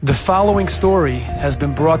The following story has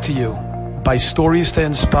been brought to you by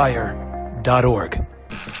StoriesToInspire.org.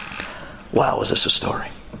 Wow, is this a story?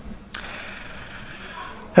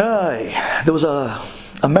 There was a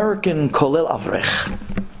American Kolel Avrech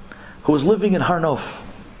who was living in Har Nof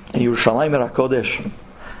in Yerushalayim HaKodesh,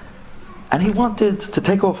 and he wanted to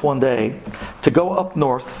take off one day to go up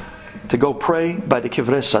north to go pray by the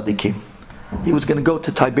Kivrei Sadikim. He was going to go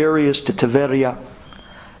to Tiberias, to Tiberia.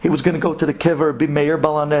 He was going to go to the Kever B'Meir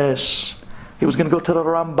Balanes. He was going to go to the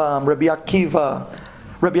Rambam, Rabbi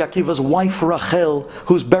Akiva's wife Rachel,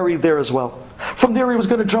 who's buried there as well. From there he was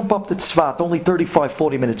going to jump up to Tzfat, only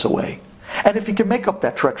 35-40 minutes away. And if he can make up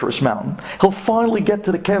that treacherous mountain, he'll finally get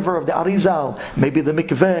to the Kever of the Arizal, maybe the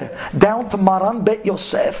Mikveh, down to Maran Bet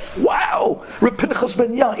Yosef. Wow! Reb Pinchas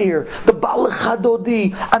ben Yair, the Baal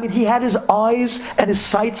Chadodi. I mean, he had his eyes and his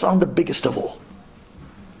sights on the biggest of all.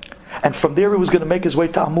 And from there he was going to make his way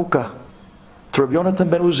to Amuka, to Rabbi Yonatan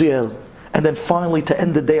ben Uziel, and then finally to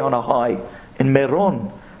end the day on a high in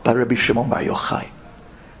Meron by Rabbi Shimon Bar Yochai.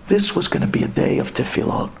 This was going to be a day of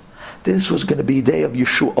tefillot. This was going to be a day of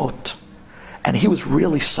Yeshuot. And he was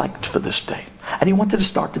really psyched for this day. And he wanted to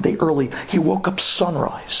start the day early. He woke up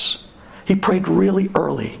sunrise. He prayed really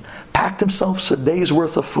early, packed himself a day's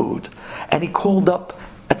worth of food, and he called up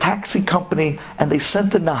a taxi company and they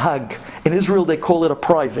sent a nahag. In Israel they call it a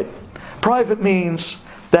private. Private means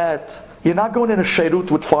that you're not going in a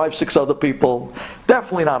sherut with 5-6 other people.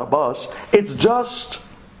 Definitely not a bus. It's just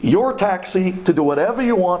your taxi to do whatever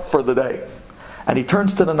you want for the day. And he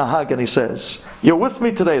turns to the nahag and he says, "You're with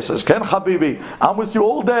me today." He says, "Ken Habibi, I'm with you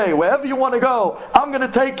all day. Wherever you want to go, I'm going to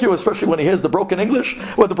take you." Especially when he hears the broken English,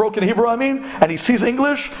 or the broken Hebrew, and he sees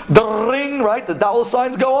English, the ring, right? The dollar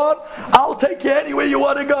signs go on. "I'll take you anywhere you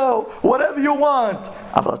want to go. Whatever you want."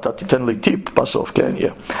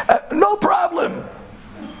 No problem.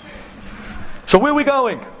 So where are we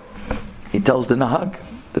going? He tells the nahag,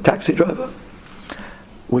 the taxi driver,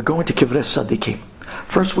 "We're going to Kivrei Sadikim.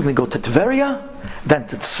 First we're going to go to Tveria, then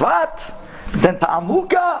to Tzfat, then to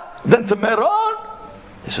Amuka, then to Meron."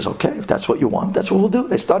 He says, "Okay, if that's what you want, that's what we'll do."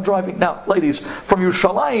 They start driving. Now, ladies, from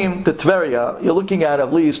Yerushalayim to Tveria, you're looking at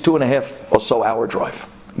least 2.5 or so hour drive,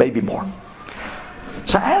 maybe more.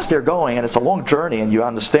 So as they're going, and it's a long journey, and you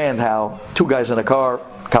understand how two guys in a car,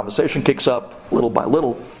 conversation kicks up little by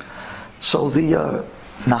little. So the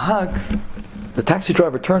nahag, the taxi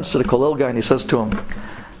driver, turns to the Kolel guy and he says to him,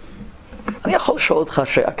 "Can I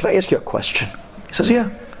ask you a question?" He says, "Yeah."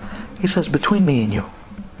 He says, "Between me and you,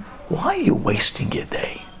 why are you wasting your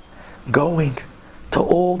day going to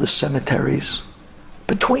all the cemeteries?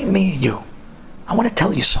 Between me and you, I want to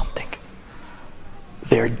tell you something.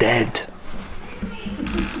 They're dead."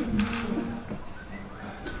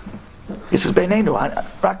 He says, "They're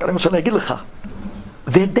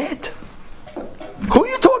dead. Who are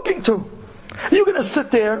you talking to? You're going to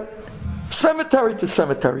sit there, cemetery to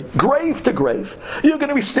cemetery, grave to grave. You're going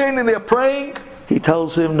to be standing there praying." He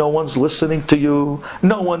tells him, "No one's listening to you.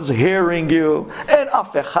 No one's hearing you. And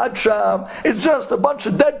af echad sham. It's just a bunch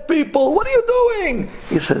of dead people. What are you doing?"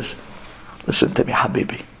 He says, "Listen to me,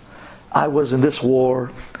 Habibi. I was in this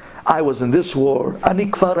war. Ani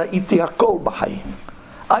kvar ra'iti hakol b'chayim.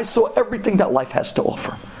 I saw everything that life has to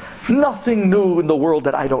offer. Nothing new in the world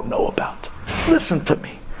that I don't know about. Listen to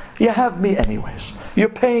me. You have me anyways. You're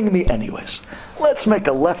paying me anyways. Let's make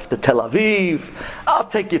a left to Tel Aviv. I'll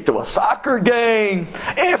take you to a soccer game.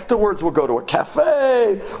 Afterwards we'll go to a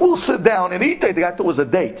cafe. We'll sit down and eat." I thought it was a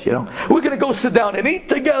date, We're going to go sit down and eat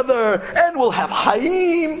together, and we'll have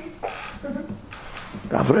Hayim.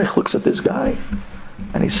 Avrech looks at this guy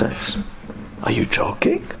and he says, "Are you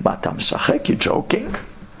joking? Matam Sachek, you joking?"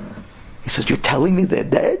 He says, "You're telling me they're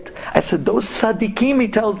dead?" I said, "Those tzaddikim," he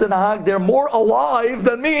tells the nahag, "they're more alive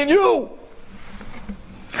than me and you.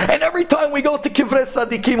 And every time we go to Kivrei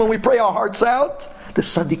Sadikim and we pray our hearts out, the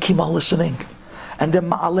Sadikim are listening. And they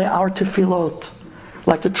ma'aleh our tefillot.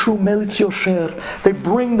 Like a true Melitz Yosher. They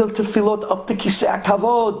bring the tefillot up to Kisei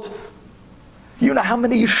HaKavod. You know how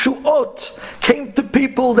many Yeshuot came to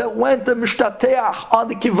people that went to Mishtateach on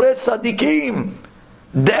the Kivrei Sadikim?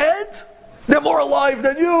 Dead? They're more alive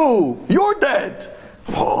than you. You're dead."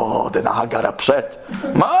 Oh, the nahag got upset.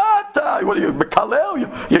 "Mata, what are you, Mekalel?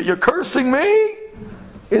 You're cursing me?"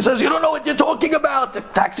 He says, "You don't know what you're talking about." The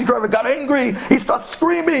taxi driver got angry. He starts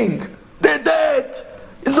screaming, "They're dead.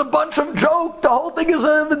 It's a bunch of joke. The whole thing is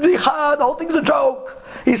a bdicha. The whole thing is a joke."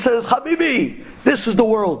 He says, "Habibi, this is the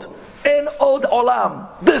world. En od olam.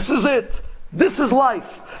 This is it. This is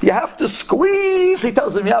life. You have to squeeze," he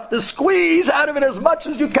tells him, "you have to squeeze out of it as much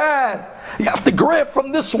as you can. You have to grab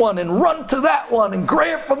from this one and run to that one and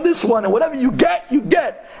grab from this one, and whatever you get, you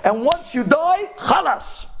get. And once you die,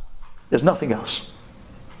 chalas. There's nothing else.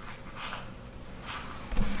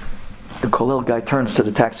 The Kollel guy turns to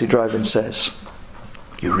the taxi driver and says,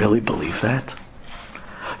 you really believe that?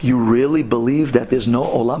 You really believe that there's no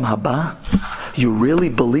Olam Haba? You really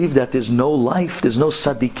believe that there's no life, there's no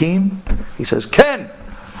Tzaddikim? He says, Ken,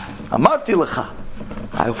 Amarti lecha.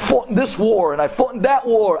 I fought in this war and I fought in that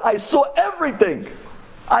war. I saw everything.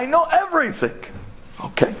 I know everything.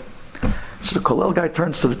 Okay. So the Kollel guy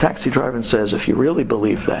turns to the taxi driver and says, if you really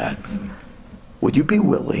believe that, would you be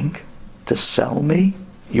willing to sell me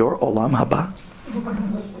your Olam Haba?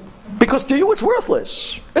 Because to you it's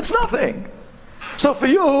worthless. It's nothing. So for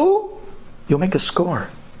you, you'll make a score.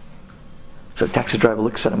 So the taxi driver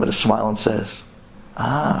looks at him with a smile and says,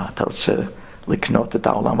 אתה רוצה לקנות את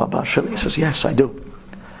העולם הבא שלי? He says, yes, I do.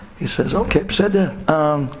 He says, okay, בסדר.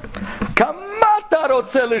 כמה אתה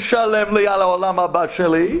רוצה לשלם לי על העולם הבא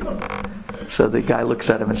שלי? So the guy looks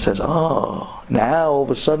at him and says, oh, now all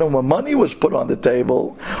of a sudden when money was put on the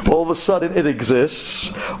table, all of a sudden it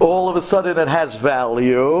exists, all of a sudden it has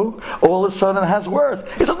value, all of a sudden it has worth.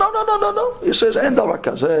 He says, no. He says,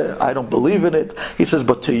 I don't believe in it. He says,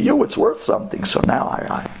 but to you it's worth something, so now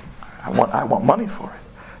I want money for it.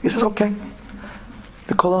 He says, okay.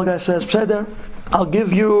 The Kollel guy says, Pseder, I'll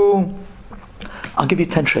give you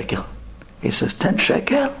 10 shekel. He says, 10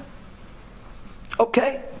 shekel?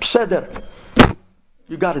 Okay, Pseder.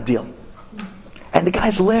 You got a deal. And the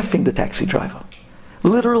guy's laughing, the taxi driver.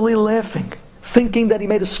 Literally laughing. Thinking that he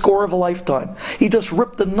made a score of a lifetime. He just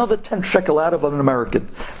ripped another 10 shekel out of an American.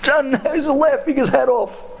 John, he's laughing his head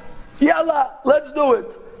off. Yalla, let's do it.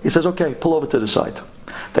 He says, okay, pull over to the side.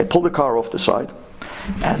 They pull the car off the side.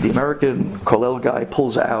 And the American Kollel guy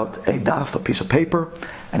pulls out a daf, a piece of paper,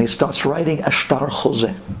 and he starts writing a shtar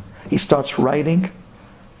chozeh. He starts writing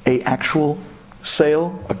a actual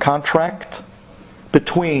sale, a contract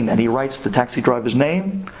between, and he writes the taxi driver's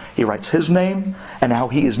name, he writes his name, and how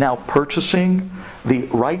he is now purchasing the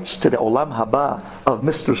rights to the Olam Haba of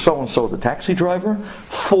Mr. So-and-so, the taxi driver,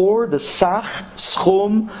 for the sach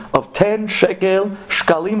schum of 10 shekel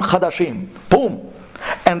shkalim chadashim. Boom!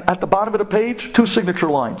 And at the bottom of the page, 2 signature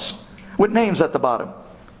lines, with names at the bottom,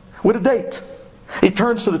 with a date. He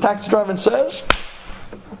turns to the taxi driver and says,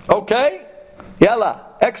 okay,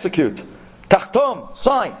 yalla, execute. Tachtom,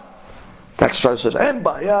 sign. Taxi driver says, En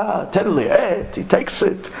baya, tenli et. He takes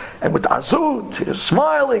it, and with azut, he's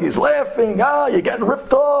smiling, he's laughing. You're getting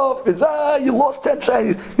ripped off. You lost 10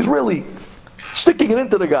 shekels. He's really sticking it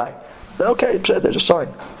into the guy. Okay, there's a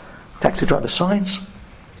sign. Taxi driver signs,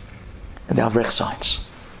 and the Avrech signs.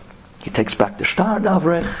 He takes back the shtar, the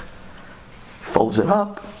Avrech, folds it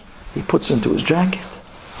up, he puts it into his jacket,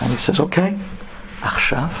 and he says, okay,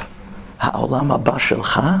 achshav, ha'olam haba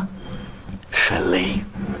shelcha, sheli.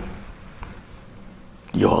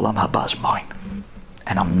 Your Olam Haba is mine,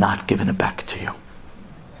 and I'm not giving it back to you.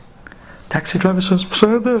 Taxi driver says,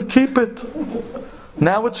 Further, keep it.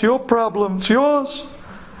 Now it's your problem, it's yours.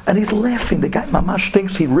 And he's laughing. The guy mamash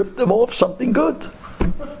thinks he ripped him off something good.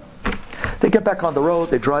 They get back on the road,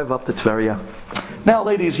 they drive up to Tveria. Now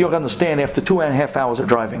ladies, you'll understand, after 2.5 hours of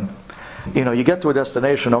driving, you get to a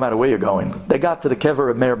destination no matter where you're going. They got to the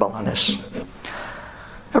kever of Meir Baal HaNes.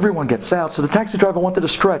 Everyone gets out, so the taxi driver wanted to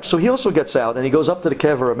stretch, so he also gets out and he goes up to the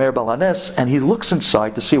kever of Meir Baal HaNes and he looks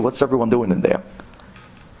inside to see what's everyone doing in there.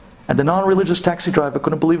 And the non-religious taxi driver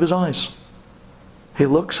couldn't believe his eyes. He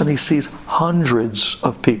looks and he sees hundreds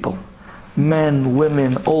of people. Men,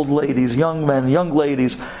 women, old ladies, young men, young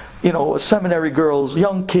ladies, seminary girls,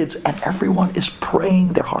 young kids, and everyone is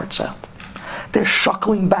praying their hearts out. They're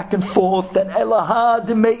shuckling back and forth, and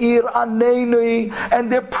Elahad Meir Aneni, and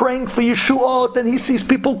they're praying for Yeshuot, and he sees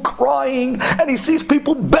people crying, and he sees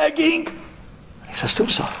people begging. He says to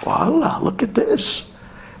himself, Wallah, look at this.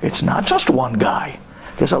 It's not just one guy.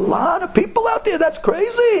 There's a lot of people out there. That's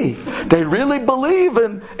crazy. They really believe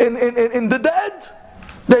in the dead.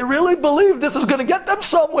 They really believe this is going to get them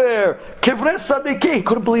somewhere. Kivrei Sadiki. He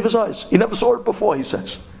couldn't believe his eyes. He never saw it before, he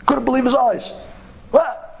says. Couldn't believe his eyes.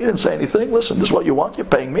 Well, he didn't say anything. Listen, this is what you want. You're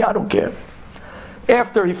paying me. I don't care.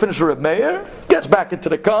 After he finishes Reb Meir, gets back into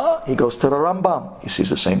the car, he goes to the Rambam. He sees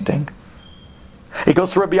the same thing. He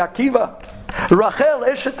goes to Rabbi Akiva. Rachel,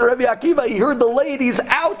 Eshet Rabbi Akiva, he heard the ladies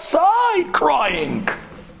outside crying.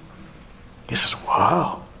 He says,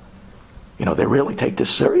 wow. They really take this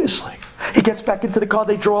seriously. He gets back into the car,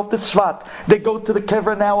 they drove up to Tzfat. They go to the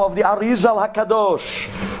kever now of the Arizal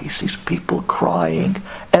HaKadosh. He sees people crying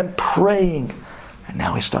and praying. And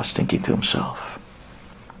now he starts thinking to himself,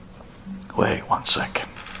 wait 1 second.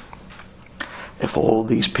 If all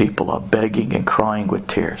these people are begging and crying with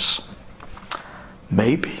tears,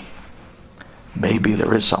 maybe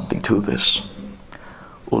there is something to this.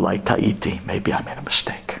 Ulai ta'iti, maybe I made a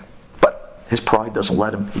mistake. But his pride doesn't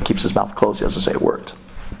let him. He keeps his mouth closed. He doesn't say a word.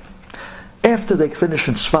 After they finish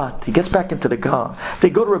in Sfat, he gets back into the car. They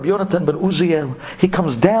go to Rabbi Yonatan ben Uziel. He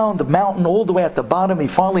comes down the mountain all the way at the bottom. He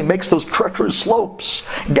finally makes those treacherous slopes.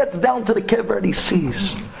 Gets down to the kever and he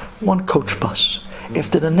sees one coach bus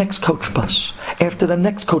after the next coach bus, after the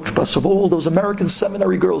next coach bus of all those American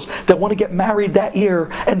seminary girls that want to get married that year,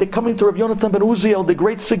 and they're coming to Rabbi Yonatan ben Uziel, the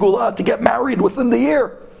great Sigula, to get married within the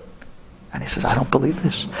year. And he says, I don't believe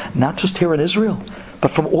this. Not just here in Israel,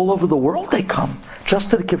 but from all over the world they come, just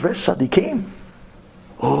to the Kivrei Tzadikim.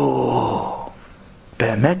 Oh,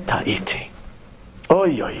 Be'emet ta'iti.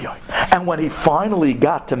 Oy, oy, oy. And when he finally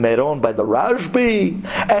got to Meron by the Rashbi,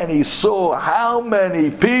 and he saw how many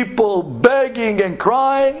people begging and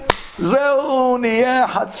crying, Zeu niyeh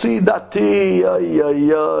hatzi dati, oy,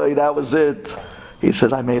 oy, oy, that was it. He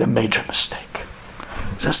says, I made a major mistake.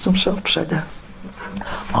 He says to himself, Pseder,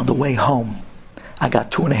 on the way home, I got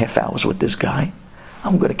 2.5 hours with this guy.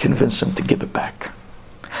 I'm going to convince him to give it back.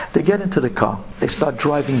 They get into the car. They start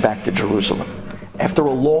driving back to Jerusalem. After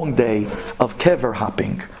a long day of kever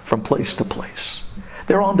hopping from place to place,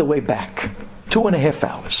 they're on the way back. 2.5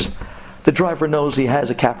 hours. The driver knows he has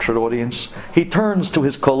a captured audience. He turns to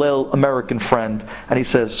his Kollel American friend and he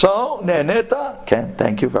says, so, Neneta? Ken,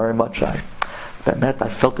 thank you very much. I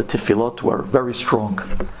felt the tefillot were very strong.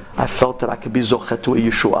 I felt that I could be zochet to a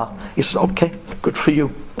Yeshua. He said, okay, good for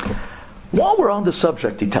you. While we're on the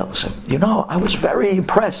subject, he tells him, I was very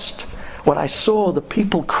impressed when I saw the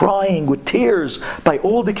people crying with tears by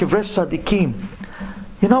all the Kivrei Tzadikim.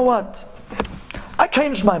 You know what? I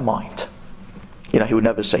changed my mind. He would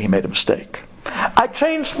never say he made a mistake. I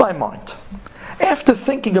changed my mind. After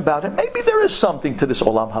thinking about it, maybe there is something to this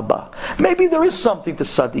Olam Haba. Maybe there is something to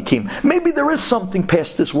Tzadikim. Maybe there is something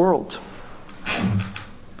past this world.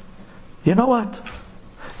 You know what?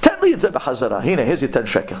 Ten li zeh b'chazara. Here's your 10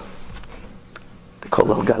 shekel. The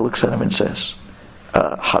Kollel guy looks at him and says,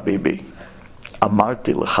 Habibi,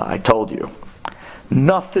 amarti lecha, I told you.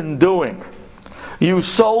 Nothing doing. You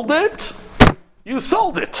sold it. You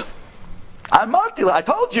sold it. Amarti lecha, I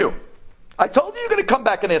told you. I told you you're going to come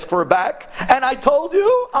back and ask for it back. And I told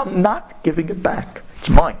you I'm not giving it back. It's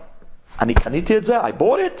mine. I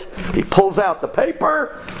bought it. He pulls out the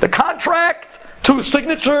paper, the contract, 2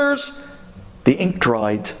 signatures. The ink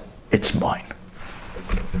dried. It's mine.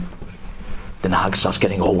 The Nahag starts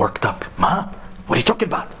getting all worked up. Ma, what are you talking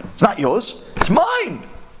about? It's not yours. It's mine.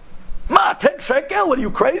 Ma, 10 shekel? What are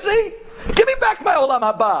you, crazy? Give me back my Olam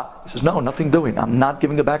Haba. He says, no, nothing doing. I'm not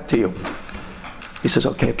giving it back to you. He says,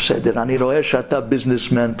 okay, Pseder, ani roeh shata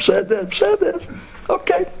businessman. Pseder.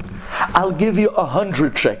 Okay. I'll give you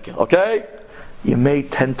 100 shekel, okay? You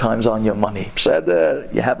made 10 times on your money.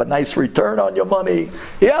 Pseder, you have a nice return on your money.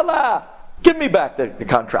 Yalla, give me back the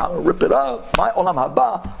contract. I'll rip it up. My Olam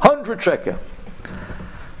Haba, 100 shekel.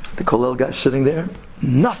 The Kollel guy's sitting there,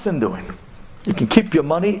 nothing doing. You can keep your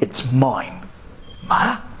money, it's mine.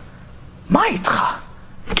 Ma itcha?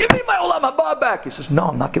 Give me my Olam Haba back. He says, no,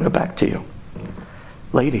 I'm not giving it back to you.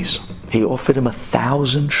 Ladies, he offered him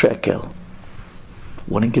 1,000 shekel.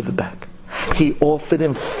 Wouldn't give it back. He offered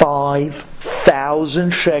him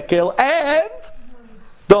 5,000 shekel and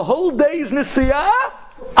the whole day's nisiyah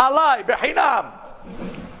alai behinam.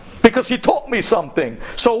 Because he taught me something.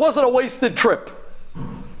 So it wasn't a wasted trip.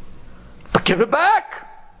 But give it back.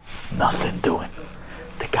 Nothing doing.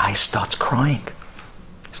 The guy starts crying.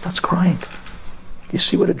 He starts crying. You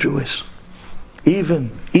see what a Jew is?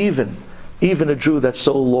 Even a Jew that's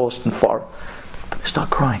so lost and far. They start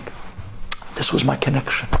crying. This was my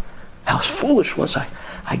connection. How foolish was I?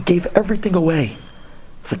 I gave everything away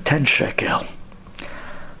for 10 shekel.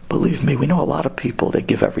 Believe me, we know a lot of people that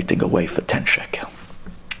give everything away for 10 shekel.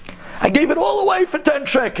 I gave it all away for 10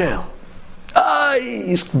 shekel.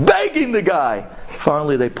 He's begging the guy.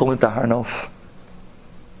 Finally they pull into Har Nof.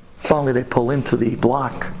 Finally they pull into the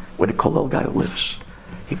block where the Kollel guy lives.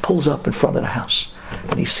 He pulls up in front of the house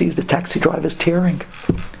and he sees the taxi driver's tearing.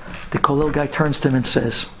 The Kollel guy turns to him and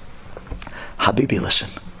says, Habibi, listen.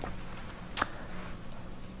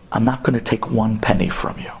 I'm not going to take 1 penny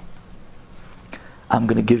from you. I'm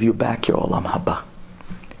going to give you back your Olam Haba.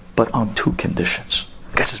 But on 2 conditions.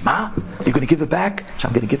 The guy says, Ma, you're going to give it back? So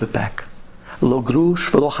I'm going to give it back. Lo grush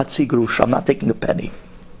velo hatzi grush. I'm not taking a penny.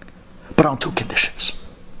 But on 2 conditions.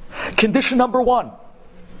 Condition number 1.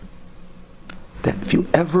 That if you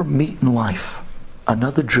ever meet in life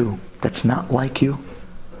another Jew that's not like you,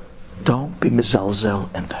 don't be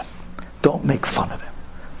mizalzel in them. Don't make fun of them.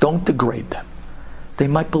 Don't degrade them. They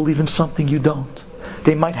might believe in something you don't.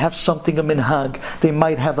 They might have something, a minhag. They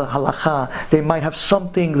might have a halacha. They might have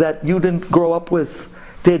something that you didn't grow up with.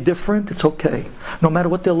 They're different, it's okay. No matter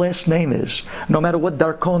what their last name is, no matter what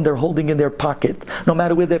darkon they're holding in their pocket, no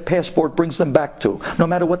matter where their passport brings them back to, no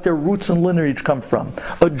matter what their roots and lineage come from,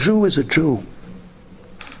 a Jew is a Jew.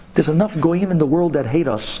 There's enough goyim in the world that hate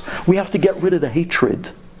us. We have to get rid of the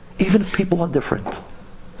hatred, even if people are different.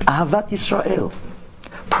 Ahavat Yisrael.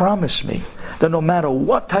 Promise me that no matter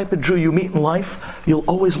what type of Jew you meet in life, you'll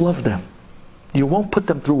always love them. You won't put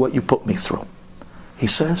them through what you put me through. He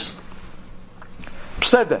says,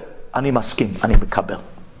 Pseder, ani maskim, ani mekabel.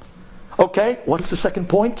 Okay, what's the second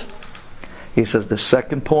point? He says, the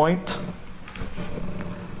second point,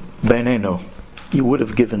 Benenu, you would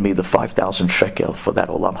have given me the 5,000 shekel for that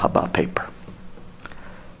Olam Haba paper.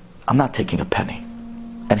 I'm not taking a penny.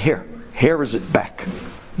 And here is it back.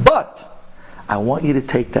 But I want you to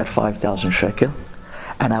take that 5,000 shekel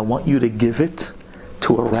and I want you to give it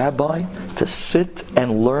to a rabbi to sit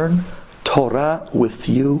and learn Torah with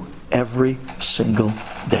you every single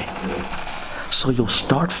day. So you'll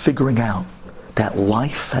start figuring out that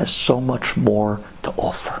life has so much more to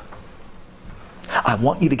offer. I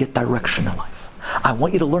want you to get direction in life. I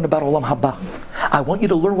want you to learn about Olam Haba. I want you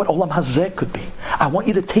to learn what Olam Hazeh could be. I want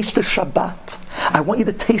you to taste the Shabbat. I want you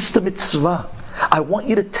to taste the mitzvah. I want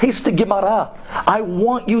you to taste the Gemara. I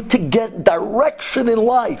want you to get direction in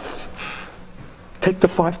life. Take the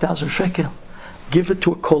 5,000 shekel. Give it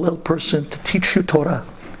to a kollel person to teach you Torah.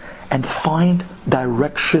 And find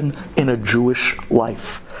direction in a Jewish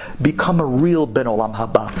life. Become a real Ben Olam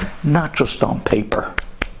Haba, not just on paper.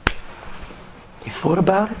 He thought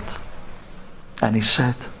about it, and he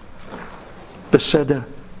said, Beseder,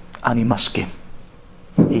 ani maskim.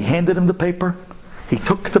 He handed him the paper, he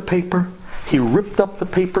took the paper, he ripped up the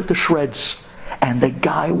paper to shreds, and the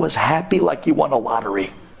guy was happy like he won a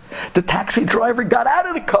lottery. The taxi driver got out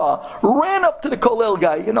of the car, ran up to the kollel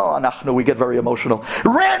guy. You know, anachnu, we get very emotional.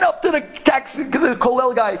 Ran up to the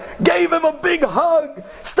kollel guy, gave him a big hug,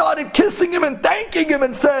 started kissing him and thanking him,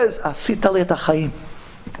 and says, Asita li et hachaim.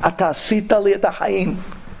 Ata asita li et hachaim.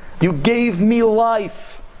 You gave me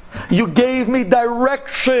life. You gave me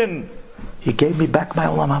direction. You gave me back my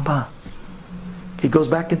Olam Haba. He goes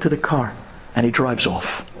back into the car and he drives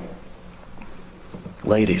off.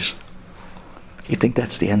 Ladies, you think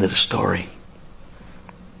that's the end of the story?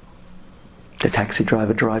 The taxi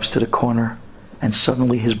driver drives to the corner and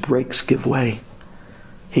suddenly his brakes give way.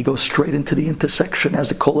 He goes straight into the intersection. As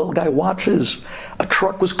the kollel guy watches, a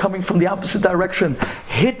truck was coming from the opposite direction,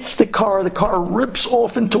 hits the car rips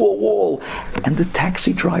off into a wall, and the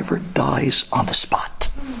taxi driver dies on the spot,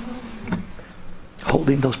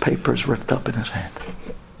 holding those papers ripped up in his hand.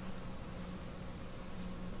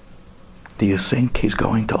 Do you think he's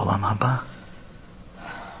going to Olam Haba?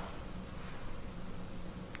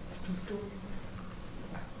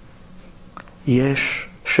 Yesh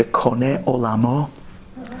shekone olamo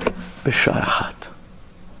b'shar achat.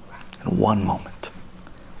 In one moment.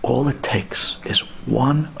 All it takes is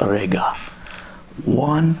one rega,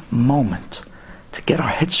 one moment to get our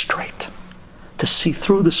heads straight, to see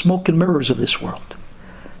through the smoke and mirrors of this world,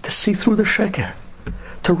 to see through the sheker,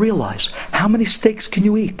 to realize how many steaks can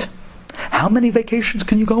you eat? How many vacations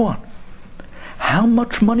can you go on? How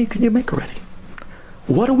much money can you make already?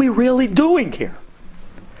 What are we really doing here?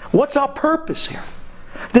 What's our purpose here?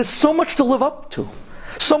 There's so much to live up to.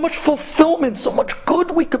 So much fulfillment, so much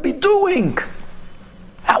good we could be doing.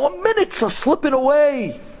 Our minutes are slipping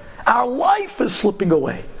away. Our life is slipping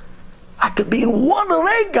away. I could be in one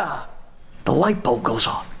rega. The light bulb goes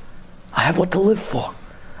on. I have what to live for.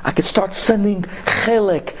 I could start sending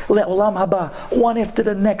chelek le'olam haba, one after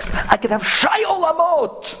the next. I could have shay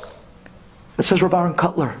olamot. It says Rabbi Aaron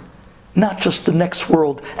Kotler, not just the next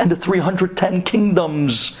world and the 310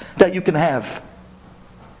 kingdoms that you can have.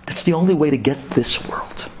 That's the only way to get this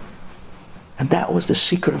world. And that was the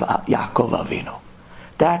secret of Yaakov Avinu.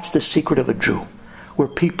 That's the secret of a Jew. We're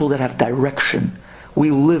people that have direction. We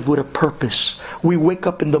live with a purpose. We wake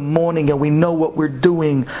up in the morning and we know what we're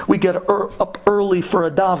doing. We get up early for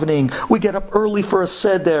a davening. We get up early for a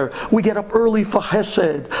seder. We get up early for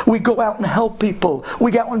chesed. We go out and help people.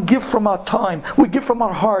 We go out and give from our time. We give from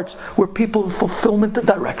our hearts. We're people of fulfillment and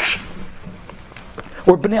direction.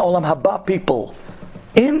 We're Bnei Olam Haba people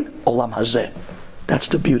in Olam Hazeh. That's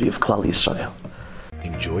the beauty of Klal Yisrael.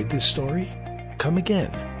 Enjoyed this story? Come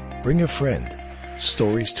again. Bring a friend.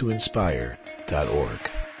 StoriesToInspire.org